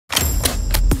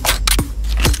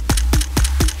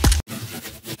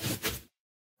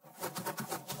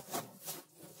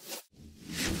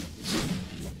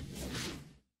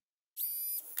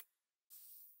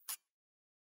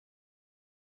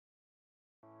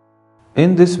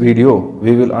In this video,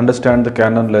 we will understand the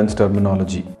Canon lens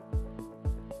terminology.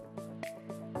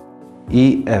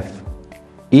 EF.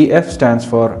 EF stands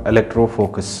for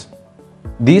electrofocus.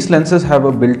 These lenses have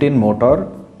a built-in motor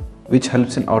which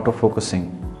helps in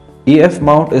autofocusing. EF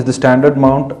mount is the standard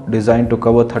mount designed to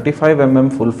cover 35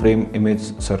 mm full frame image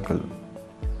circle.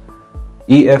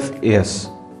 EFS.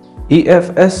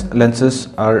 EFS lenses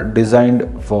are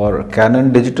designed for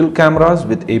Canon digital cameras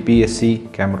with APS-C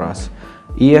cameras.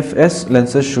 EFS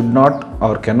lenses should not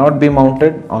or cannot be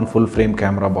mounted on full frame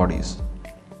camera bodies.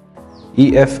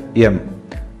 EFM.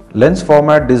 Lens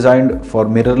format designed for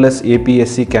mirrorless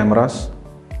APS-C cameras.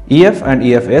 EF and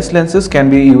EFS lenses can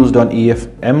be used on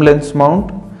EFM lens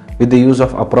mount with the use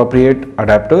of appropriate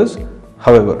adapters.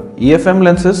 However, EFM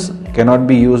lenses cannot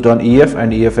be used on EF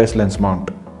and EFS lens mount.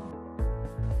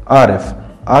 RF.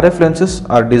 RF lenses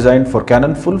are designed for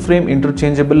Canon full frame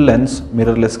interchangeable lens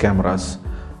mirrorless cameras.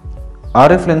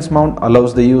 RF lens mount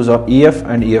allows the use of EF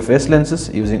and EFS lenses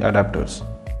using adapters.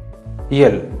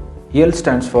 EL. EL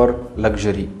stands for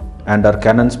luxury and are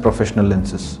Canon's professional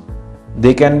lenses.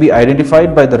 They can be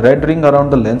identified by the red ring around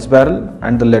the lens barrel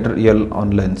and the letter EL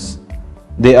on lens.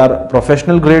 They are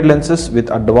professional grade lenses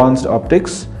with advanced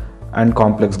optics and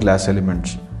complex glass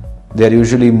elements. They are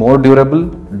usually more durable,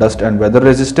 dust and weather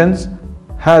resistance,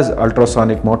 has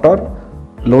ultrasonic motor,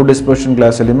 low dispersion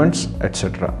glass elements,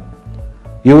 etc.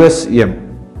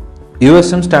 USM.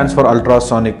 USM stands for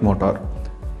ultrasonic motor.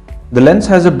 The lens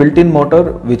has a built-in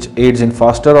motor which aids in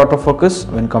faster autofocus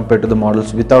when compared to the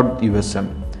models without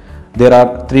USM. There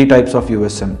are three types of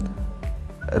USM: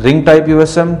 ring type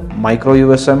USM, micro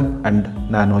USM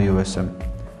and nano USM.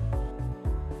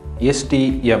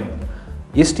 STM.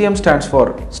 STM stands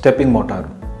for stepping motor.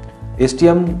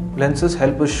 STM lenses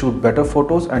help us shoot better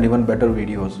photos and even better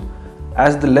videos.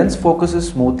 As the lens focuses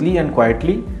smoothly and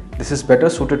quietly, this is better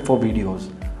suited for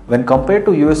videos. When compared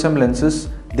to USM lenses,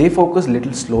 they focus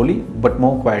little slowly but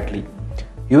more quietly.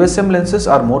 USM lenses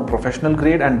are more professional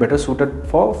grade and better suited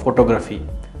for photography.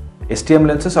 STM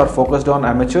lenses are focused on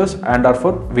amateurs and are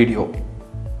for video.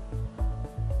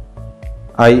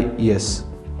 IS.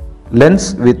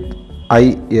 Lens with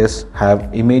IS have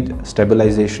image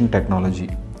stabilization technology.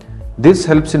 This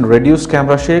helps in reduced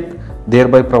camera shake,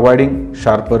 thereby providing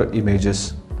sharper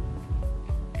images.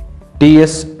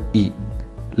 TSE.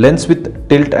 Lens with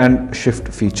tilt and shift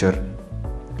feature,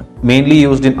 mainly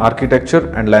used in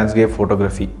architecture and landscape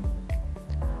photography.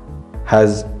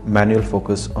 Has manual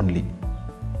focus only.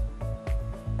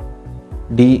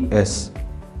 DS.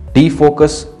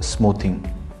 Defocus smoothing.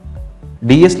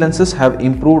 DS lenses have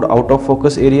improved out of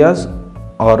focus areas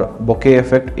or bokeh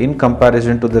effect in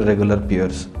comparison to the regular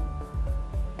peers.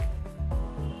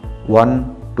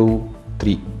 1, 2,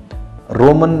 3.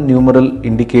 Roman numeral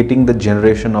indicating the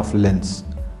generation of lens.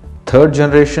 Third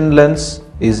generation lens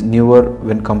is newer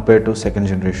when compared to second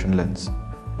generation lens.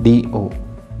 DO.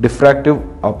 Diffractive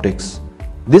optics.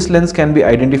 This lens can be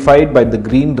identified by the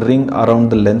green ring around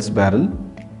the lens barrel.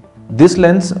 This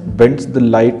lens bends the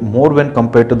light more when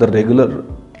compared to the regular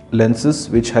lenses,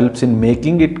 which helps in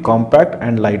making it compact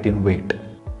and light in weight.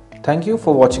 Thank you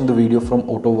for watching the video from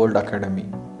OTO World Academy.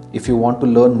 If you want to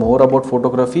learn more about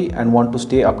photography and want to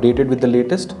stay updated with the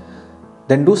latest,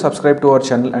 then do subscribe to our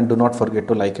channel and do not forget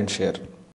to like and share.